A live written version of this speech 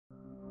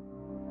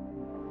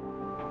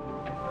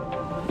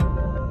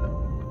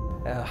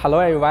Hello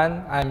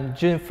everyone, I'm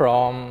Jun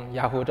from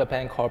Yahoo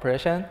Japan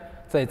Corporation.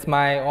 So it's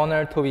my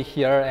honor to be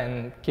here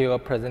and give a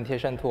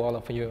presentation to all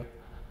of you.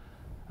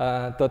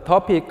 The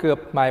topic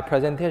of my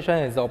presentation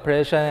is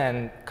operation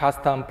and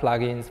custom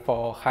plugins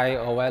for high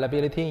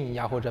availability in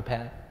Yahoo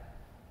Japan.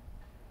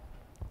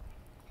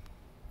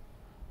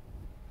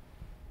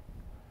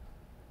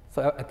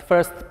 So at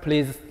first,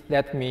 please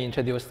let me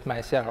introduce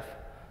myself.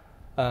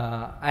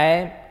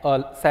 I'm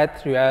a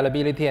site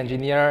reliability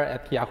engineer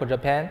at Yahoo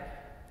Japan,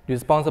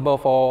 responsible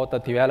for the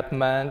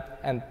development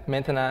and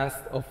maintenance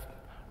of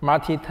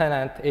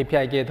multi-tenant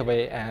API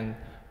gateway and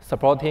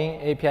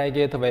supporting API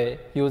gateway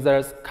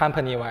users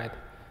company-wide.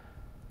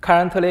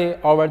 Currently,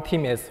 our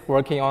team is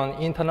working on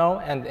internal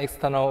and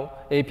external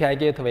API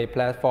gateway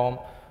platform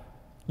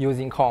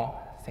using Kong.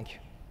 Thank you.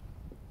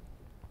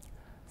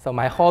 So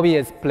my hobby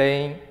is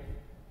playing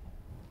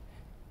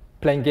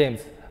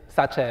games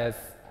such as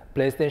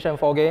PlayStation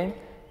 4 game,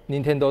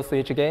 Nintendo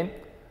Switch game.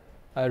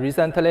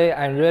 Recently,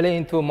 I'm really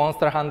into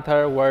Monster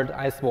Hunter World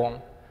Iceborne.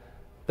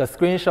 The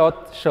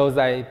screenshot shows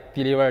I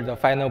delivered the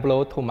final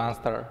blow to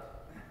Monster.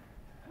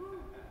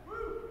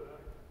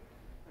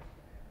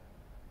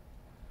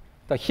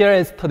 So here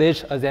is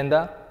today's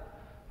agenda.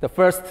 The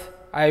first,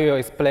 I will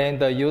explain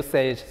the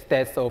usage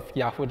stats of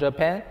Yahoo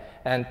Japan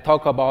and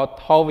talk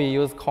about how we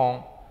use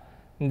Kong.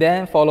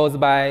 Then followed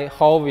by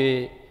how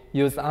we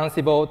use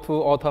Ansible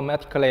to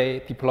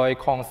automatically deploy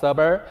Kong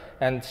server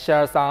and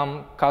share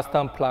some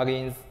custom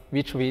plugins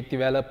which we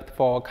developed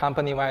for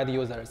company-wide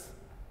users.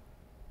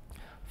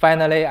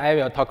 Finally, I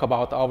will talk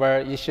about our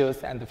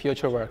issues and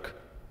future work.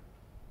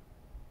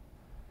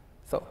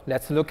 So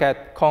let's look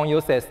at Kong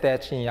usage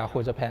stats in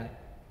Yahoo Japan.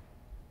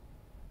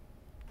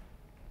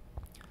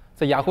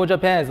 So Yahoo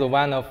Japan is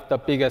one of the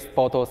biggest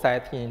photo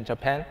sites in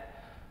Japan.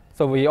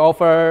 So we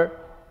offer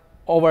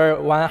over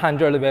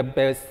 100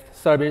 web-based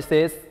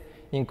services,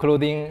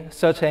 including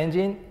search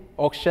engine,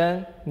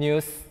 auction,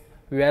 news,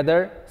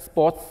 weather,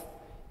 sports,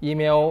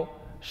 email,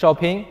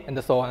 shopping, and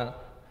so on.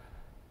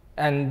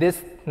 And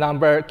this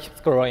number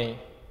keeps growing.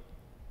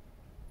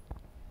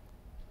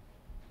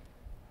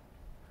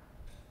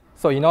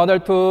 So in order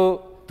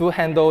to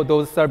handle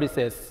those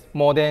services,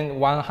 more than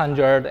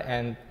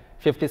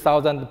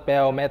 150,000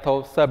 bare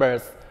metal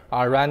servers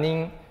are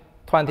running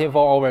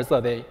 24 hours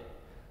a day.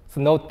 So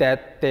note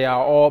that they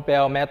are all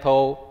bare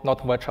metal,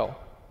 not virtual.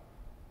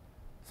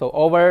 So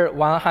over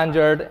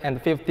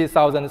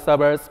 150,000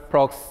 servers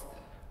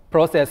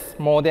process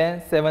more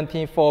than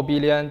 74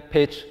 billion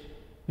page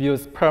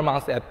views per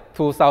month at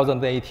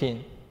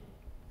 2018.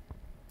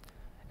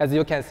 As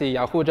you can see,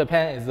 Yahoo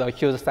Japan is a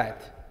huge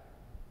site.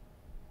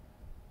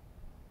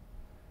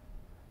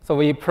 So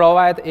we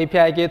provide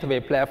API gateway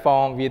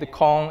platform with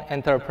Kong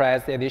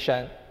Enterprise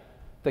Edition.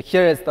 So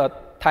here is the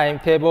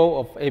timetable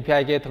of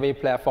API gateway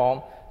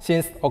platform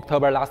since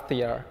October last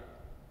year.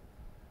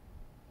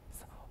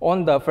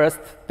 On the first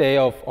day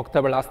of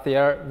October last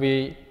year,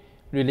 we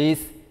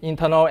released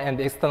internal and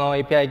external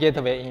API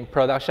gateway in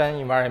production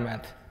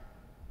environment.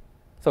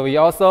 So we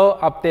also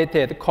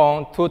updated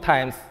Kong 2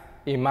 times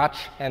in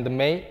March and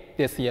May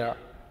this year.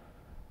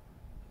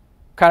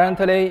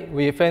 Currently,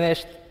 we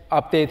finished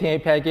updating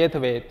API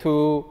gateway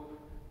to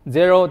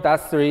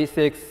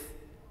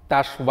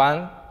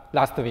 0.36-1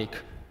 last week.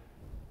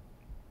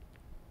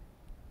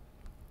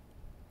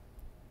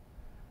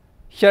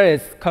 Here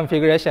is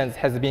configurations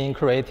has been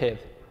created.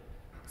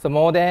 So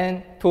more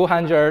than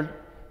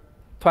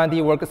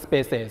 220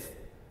 workspaces,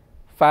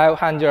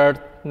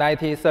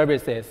 590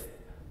 services,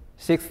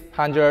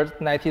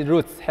 690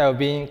 routes have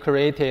been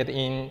created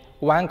in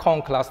one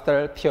Kong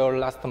cluster till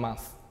last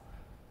month.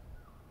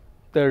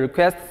 The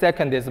request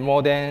second is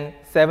more than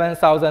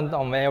 7,000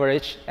 on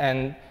average,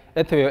 and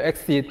it will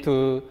exceed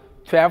to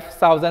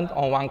 12,000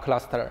 on one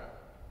cluster.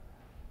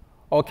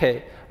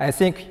 Okay, I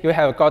think you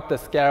have got the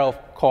scale of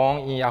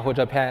Kong in Yahoo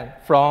Japan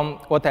from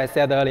what I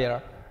said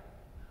earlier.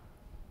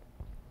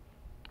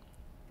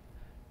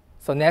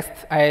 So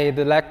next, I'd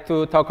like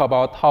to talk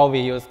about how we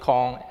use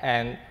Kong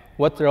and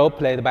what role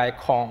played by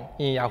Kong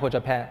in Yahoo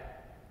Japan.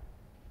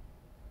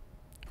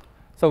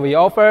 So we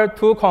offer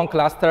 2 Kong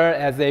clusters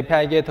as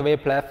API gateway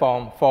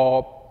platform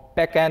for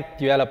backend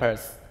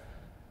developers.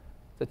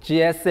 The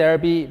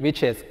GSLB,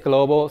 which is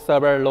Global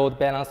Server Load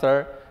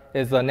Balancer,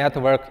 is a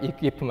network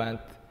equipment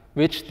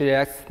which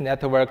directs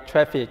network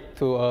traffic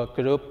to a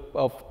group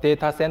of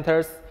data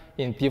centers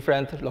in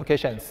different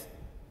locations.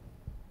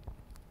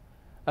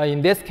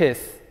 In this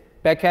case,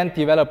 backend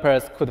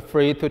developers could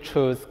free to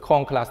choose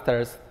Kong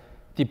clusters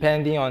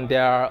depending on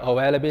their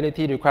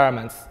availability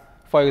requirements.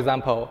 For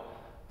example,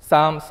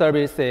 some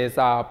services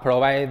are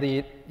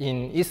provided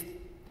in East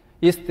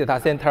data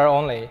center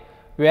only,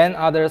 when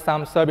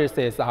some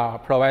services are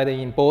provided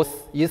in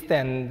both East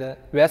and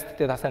West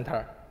data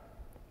center.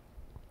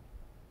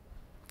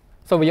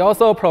 So we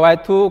also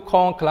provide 2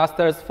 Kong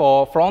clusters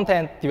for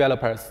front-end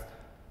developers.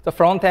 The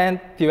front-end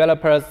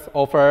developers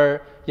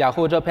offer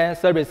Yahoo Japan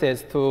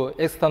services to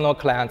external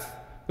clients,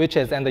 which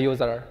is end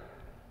user.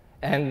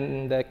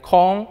 And the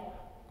Kong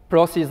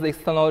process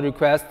external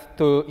requests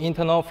to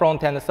internal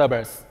front-end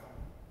servers.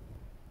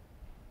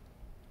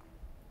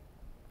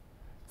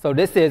 So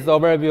this is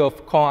overview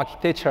of Kong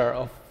architecture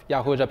of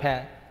Yahoo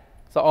Japan.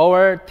 So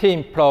our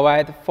team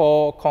provides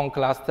 4 Kong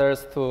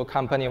clusters to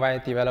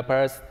company-wide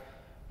developers,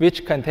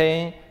 which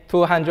contain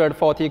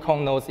 240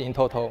 Kong nodes in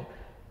total.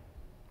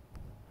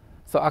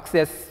 So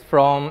access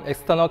from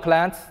external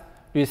clients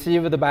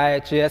received by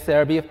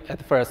GSLB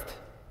at first.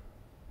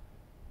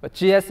 But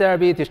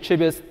GSLB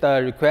distributes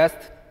the request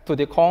to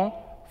the Kong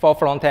for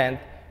front-end,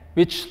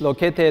 which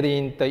located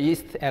in the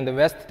east and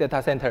west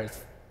data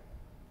centers.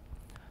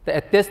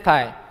 At this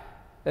time,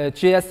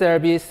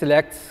 GSLB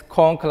selects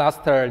Kong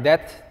cluster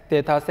that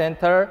data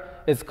center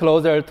is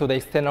closer to the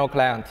external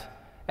client,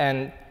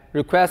 and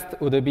request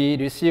would be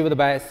received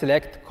by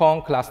select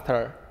Kong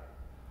cluster.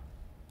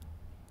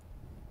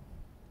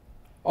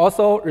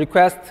 Also,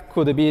 requests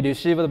could be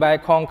received by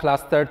Kong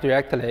cluster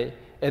directly.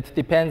 It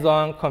depends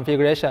on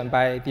configuration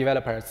by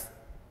developers.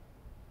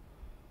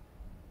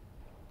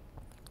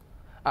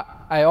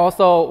 I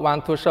also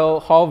want to show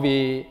how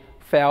we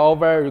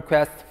failover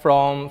requests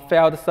from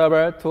failed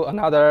server to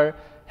another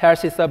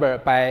healthy server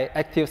by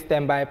active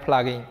standby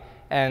plugin.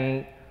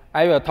 And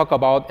I will talk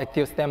about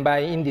active standby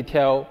in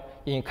detail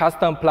in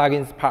custom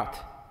plugins part.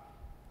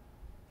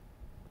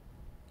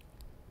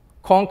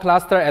 Kong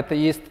cluster at the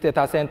east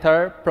data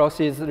center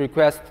processes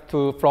requests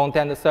to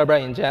front-end server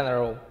in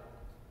general.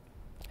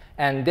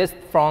 And this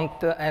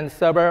front-end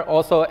server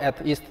also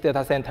at east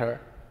data center.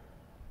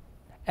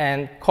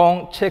 And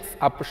Kong checks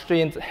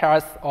upstream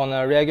health on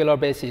a regular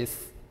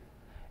basis.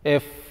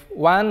 If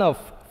one of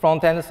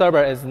front-end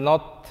server is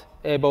not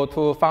able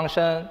to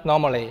function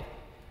normally,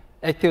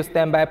 active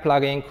standby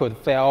plugin could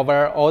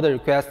failover all the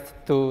requests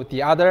to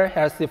the other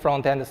healthy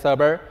front-end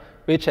server,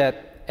 which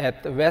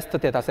at west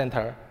data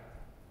center.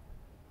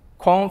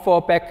 Kong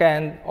for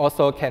backend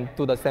also can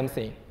do the same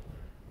thing.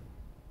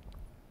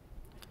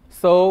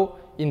 So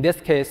in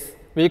this case,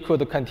 we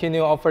could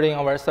continue offering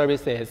our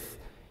services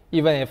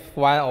even if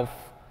one of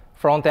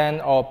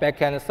front-end or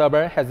backend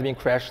server has been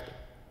crashed.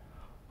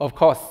 Of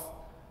course,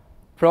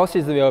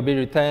 process will be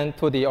returned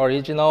to the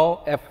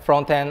original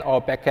front-end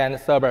or backend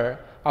server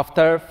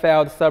after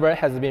failed server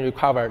has been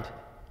recovered.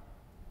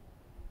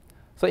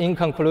 So in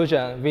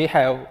conclusion, we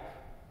have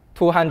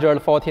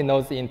 240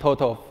 nodes in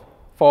total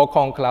for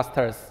Kong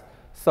clusters.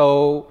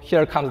 So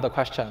here comes the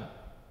question.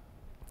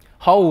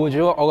 How would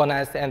you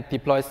organize and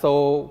deploy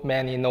so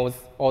many nodes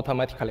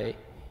automatically?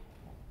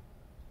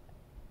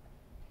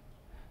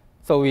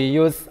 So we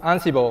use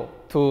Ansible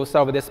to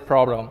solve this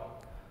problem.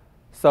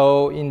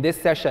 So in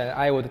this session,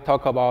 I would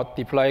talk about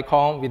deploy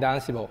Kong with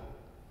Ansible.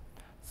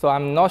 So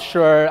I'm not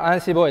sure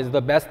Ansible is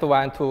the best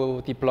one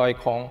to deploy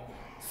Kong.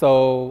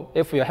 So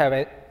if you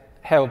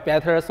have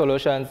better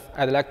solutions,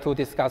 I'd like to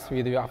discuss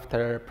with you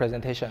after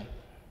presentation.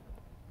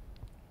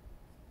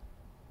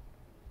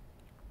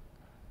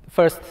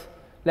 First,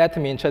 let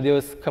me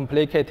introduce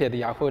complicated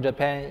Yahoo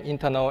Japan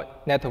internal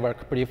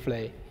network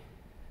briefly.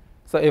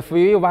 So if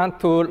we want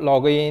to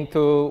log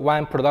into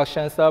one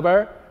production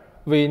server,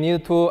 we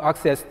need to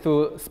access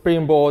to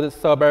Springboard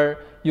server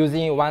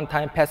using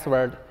one-time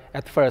password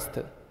at first.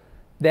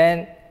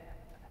 Then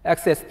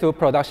access to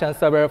production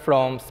server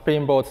from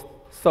Springboard.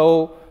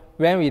 So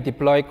when we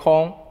deploy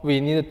Kong, we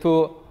need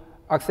to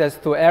access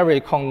to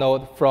every Kong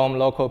node from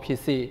local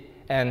PC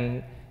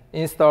and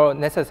install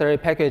necessary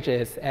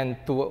packages and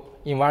do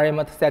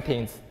environment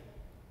settings.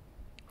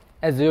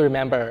 As you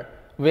remember,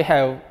 we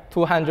have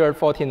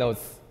 240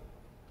 nodes.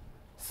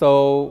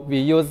 So we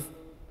use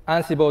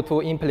Ansible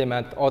to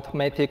implement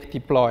automatic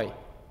deploy.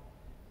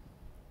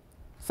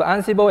 So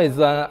Ansible is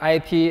an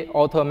IT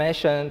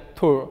automation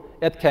tool.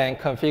 It can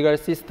configure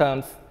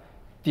systems,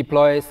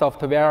 deploy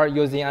software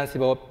using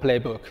Ansible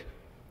playbook.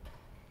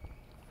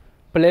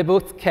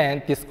 Playbooks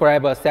can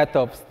describe a set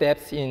of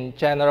steps in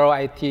general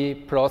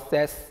IT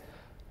process,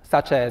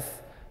 such as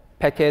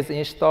package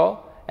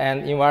install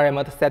and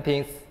environment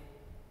settings.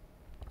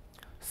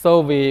 So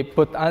we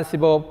put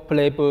Ansible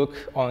playbook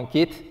on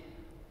Git,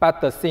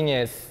 but the thing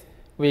is,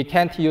 we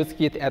can't use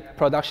Git at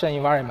production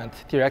environment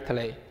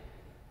directly.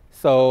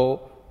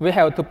 So we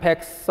have to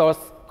pack source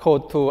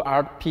code to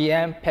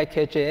RPM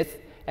packages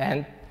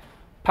and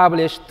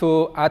publish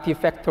to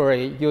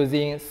Artifactory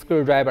using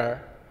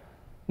screwdriver.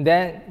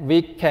 Then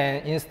we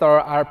can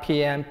install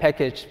RPM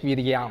package with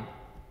yum.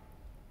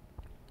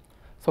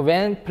 So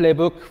when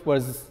playbook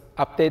was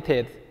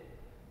updated,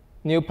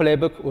 new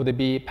playbook would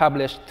be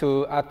published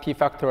to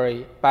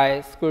Artifactory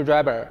by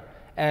screwdriver,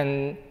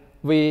 and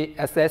we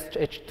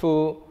SSH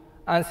to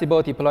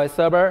Ansible deploy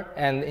server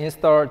and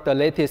install the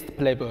latest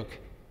playbook.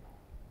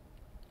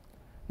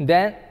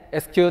 Then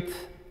execute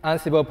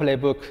Ansible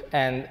playbook,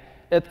 and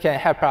it can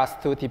help us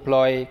to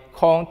deploy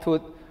Kong to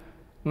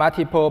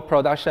multiple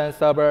production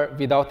server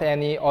without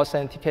any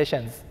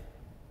authentications.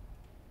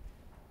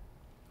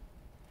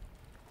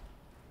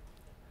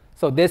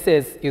 So this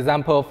is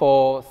example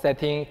for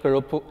setting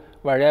group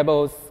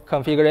variables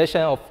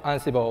configuration of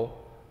Ansible.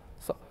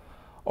 So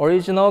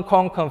original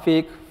Kong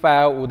config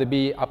file would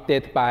be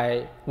updated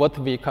by what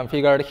we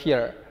configured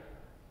here.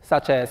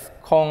 such as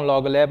con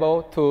log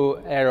level to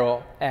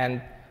error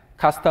and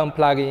custom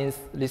plugins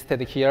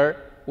listed here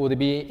would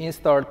be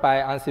installed by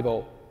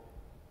Ansible.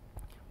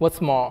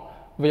 What's more,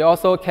 we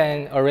also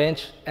can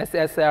arrange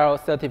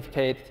SSL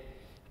certificate,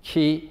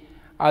 key,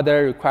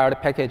 other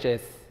required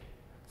packages.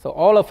 So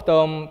all of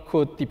them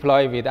could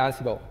deploy with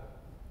Ansible.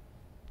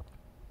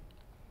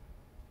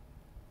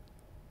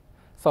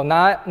 So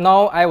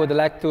now I would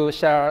like to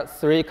share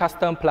 3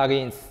 custom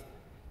plugins.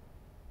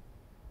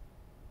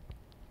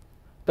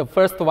 The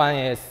first one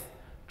is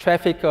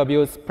traffic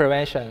abuse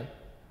prevention.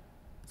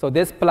 So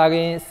this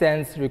plugin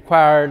sends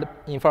required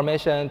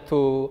information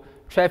to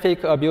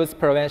traffic abuse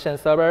prevention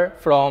server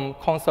from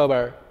con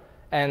server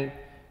and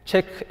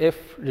check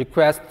if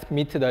requests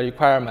meet the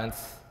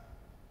requirements.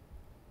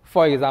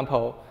 For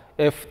example,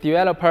 if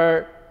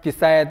developer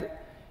decide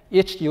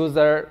each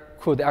user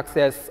could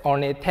access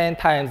only 10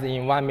 times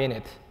in 1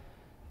 minute,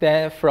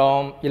 then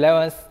from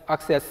 11th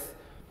access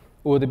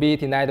would be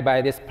denied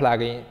by this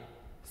plugin,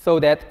 so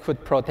that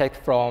could protect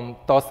from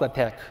DOS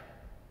attack.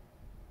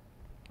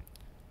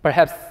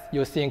 Perhaps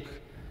you think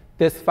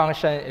this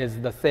function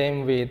is the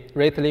same with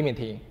rate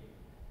limiting.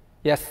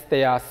 Yes,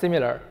 they are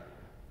similar,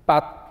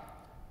 but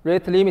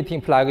rate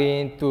limiting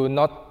plugins do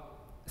not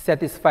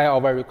satisfy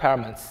our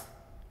requirements.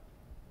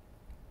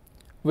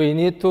 We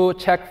need to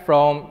check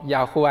from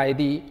Yahoo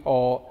ID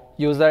or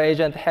user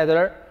agent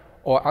header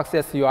or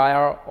access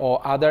URL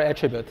or other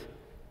attribute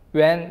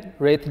when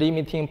rate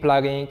limiting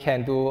plugin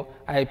can do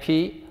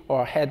IP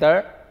or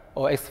header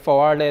or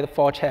X-forwarded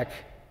for check.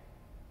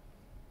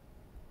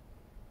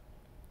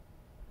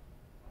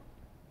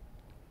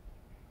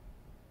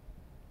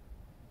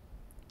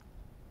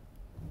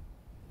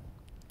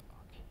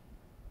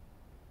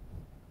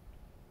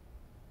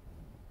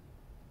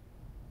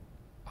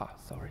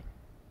 Sorry.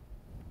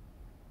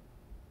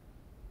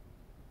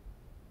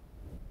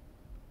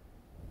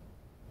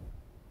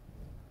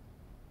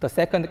 The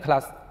second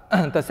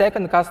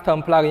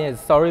custom plugin is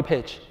sorry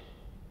page.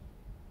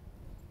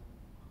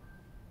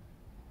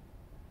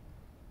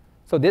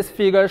 So this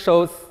figure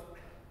shows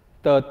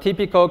the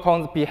typical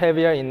con's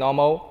behavior in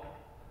normal.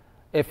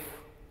 If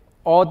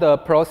all the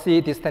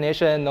proxy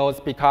destination nodes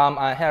become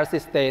unhealthy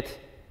state,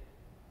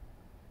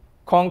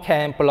 con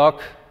can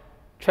block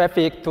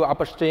traffic to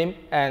upstream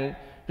and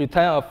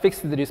return a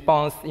fixed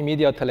response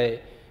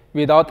immediately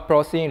without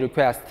processing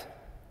request.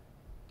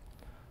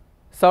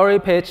 Sorry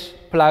page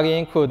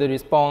plugin could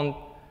respond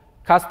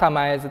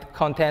customized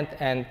content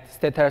and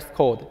status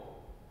code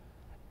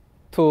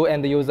to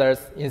end users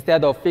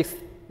instead of fixed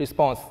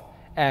response,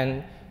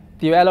 and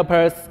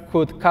developers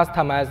could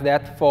customize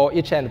that for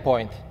each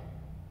endpoint.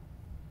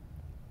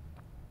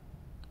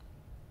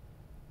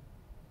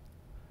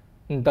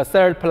 The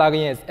third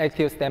plugin is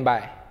active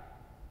standby.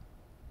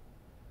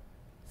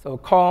 So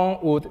con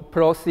would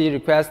proxy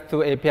request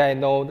to API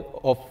node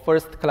of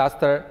first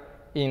cluster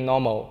in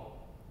normal.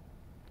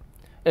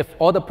 If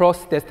all the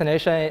proxy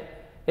destination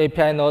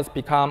API nodes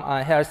become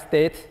unhealthy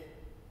state,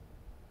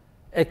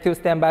 active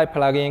standby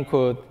plugin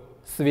could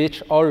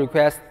switch all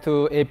requests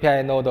to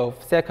API node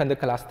of second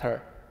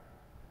cluster.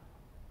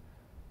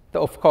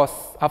 Of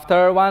course,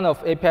 after one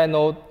of API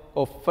node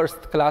of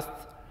first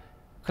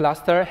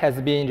cluster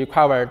has been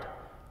recovered,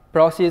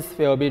 proxies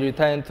will be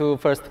returned to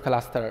first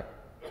cluster.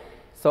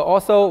 So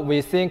also,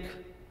 we think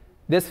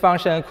this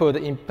function could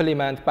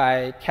implement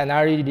by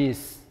Canary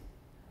release.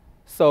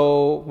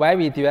 So why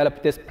we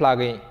develop this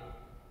plugin?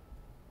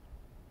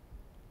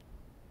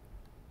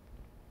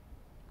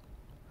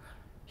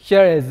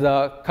 Here is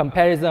a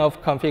comparison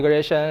of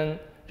configuration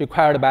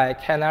required by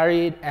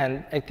Canary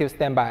and active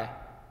standby.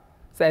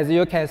 So as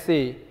you can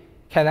see,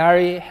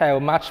 Canary have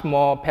much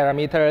more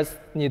parameters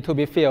need to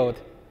be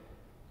filled.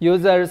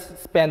 Users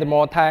spend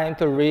more time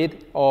to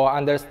read or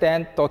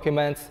understand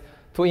documents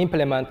to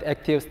implement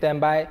active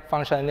standby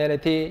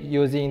functionality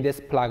using this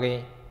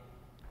plugin.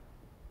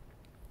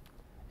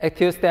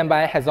 Active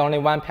standby has only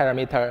one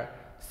parameter,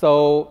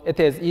 so it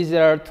is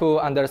easier to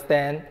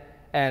understand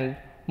and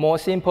more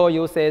simple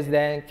usage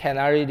than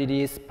Canary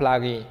release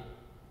plugin.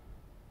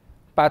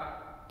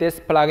 But this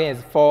plugin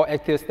is for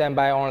active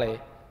standby only,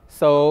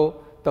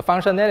 so the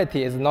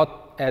functionality is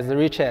not as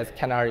rich as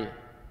Canary.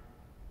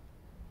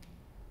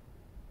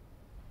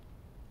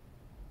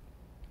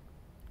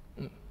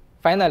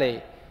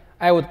 Finally,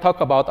 I would talk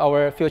about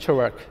our future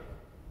work.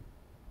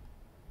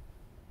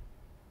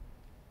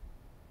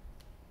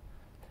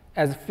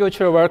 As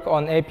future work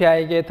on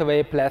API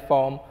Gateway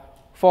platform,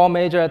 4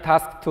 major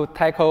tasks to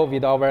tackle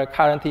with our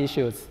current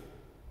issues.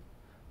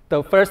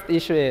 The first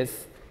issue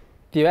is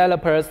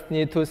developers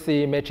need to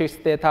see matrix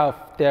data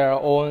of their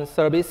own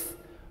service.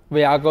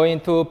 We are going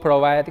to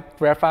provide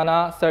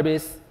Grafana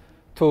service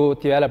to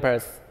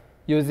developers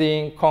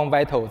using con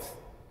vitals.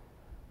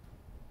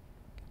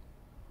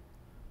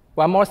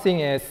 One more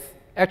thing is,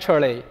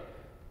 actually,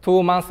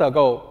 2 months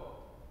ago,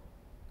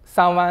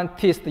 someone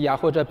teased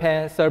Yahoo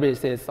Japan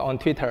services on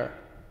Twitter.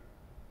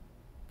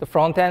 The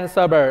front-end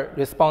server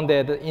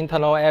responded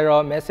internal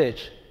error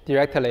message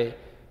directly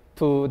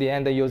to the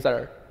end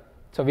user,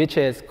 so which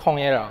is con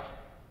error.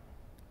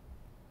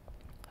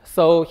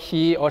 So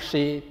he or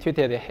she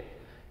tweeted,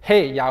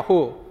 hey,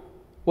 Yahoo,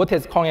 what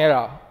is Kong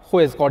error? Who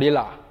is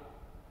Gorilla?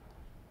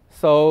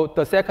 So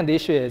the second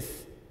issue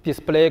is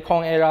display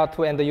Kong error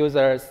to end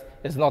users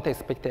is not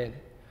expected,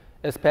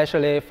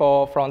 especially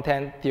for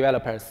front-end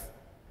developers.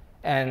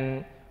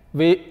 And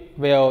we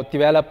will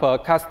develop a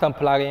custom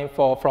plugin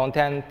for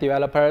front-end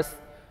developers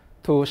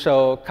to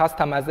show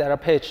customized error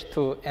page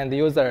to end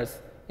users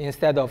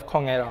instead of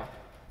Kong error.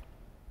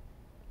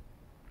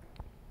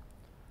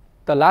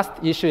 The last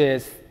issue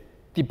is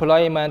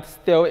deployment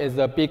still is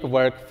a big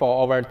work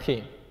for our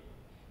team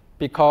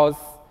because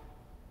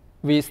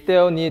we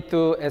still need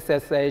to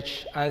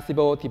SSH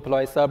Ansible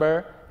deploy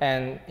server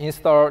and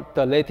install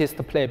the latest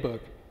playbook.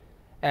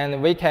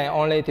 And we can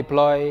only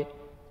deploy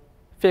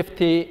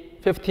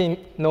 15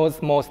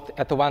 nodes most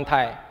at one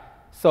time.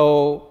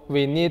 So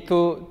we need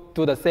to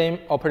do the same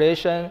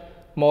operation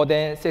more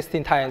than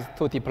 16 times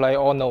to deploy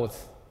all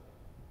nodes.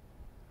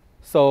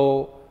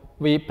 So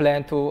we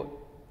plan to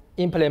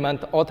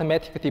implement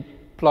automatic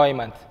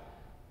deployment.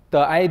 The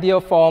ideal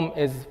form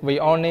is we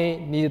only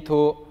need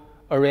to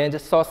arrange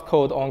source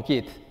code on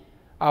Git.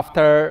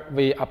 After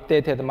we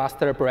updated the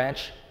master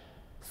branch,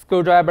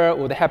 Screwdriver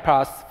would help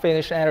us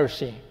finish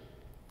everything,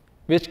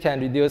 which can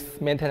reduce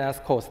maintenance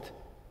cost.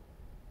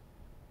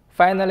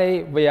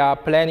 Finally, we are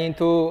planning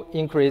to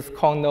increase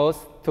Kong nodes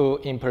to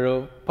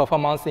improve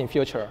performance in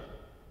future.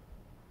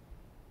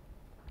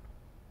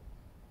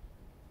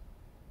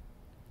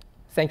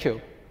 Thank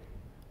you.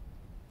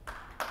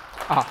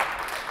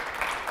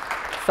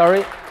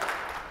 Sorry.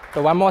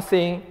 So one more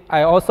thing,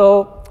 I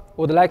also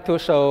would like to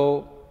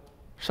show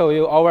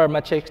you our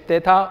matrix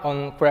data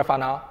on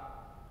Grafana.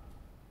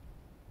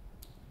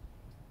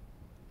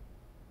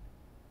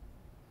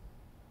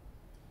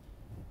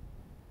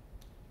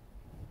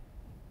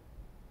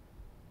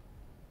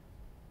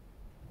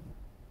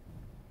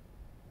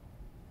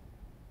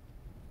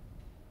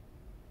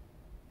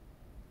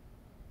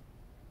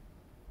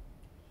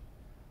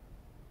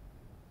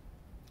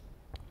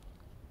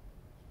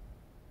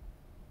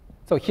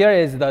 So here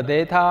is the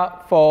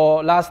data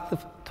for last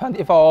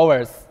 24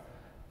 hours.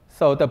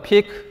 So the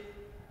peak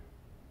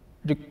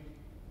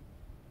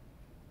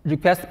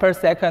request per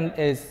second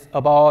is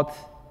about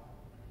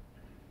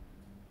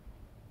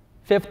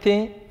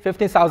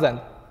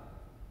 15,000.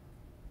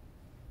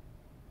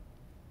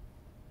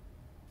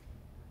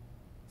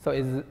 So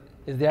is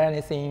there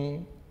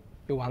anything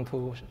you want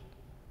to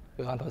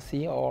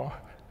see or?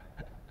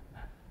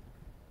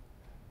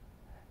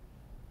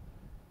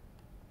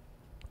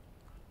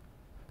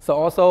 So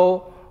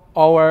also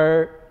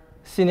our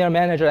senior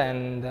manager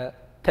and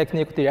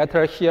technical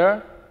director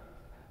here.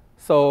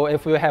 So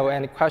if you have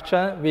any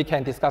question, we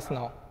can discuss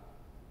now.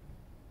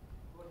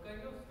 What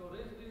kind of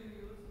storage do you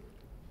use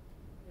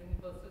in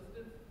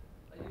persistence?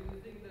 Are you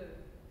using the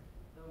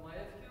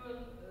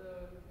MySQL,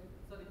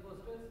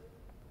 Postgres,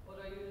 or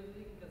are you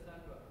using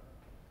Cassandra?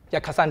 Yeah,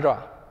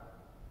 Cassandra.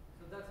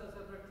 So that's a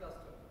separate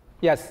cluster.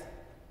 Yes.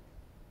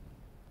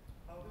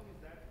 How big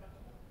is that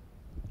cluster?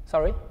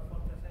 Sorry? For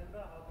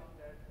Cassandra, how big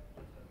that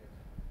cluster is?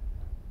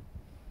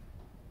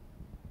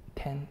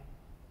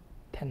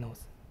 10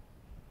 nodes.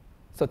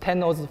 So 10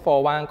 nodes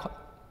for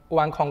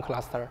one Kong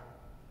cluster.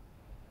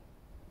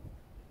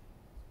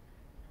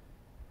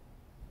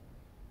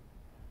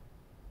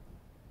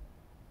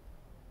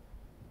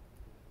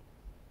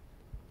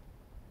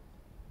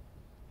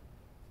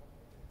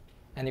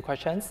 Any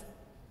questions?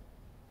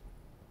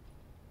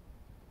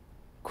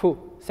 Cool.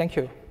 Thank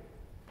you.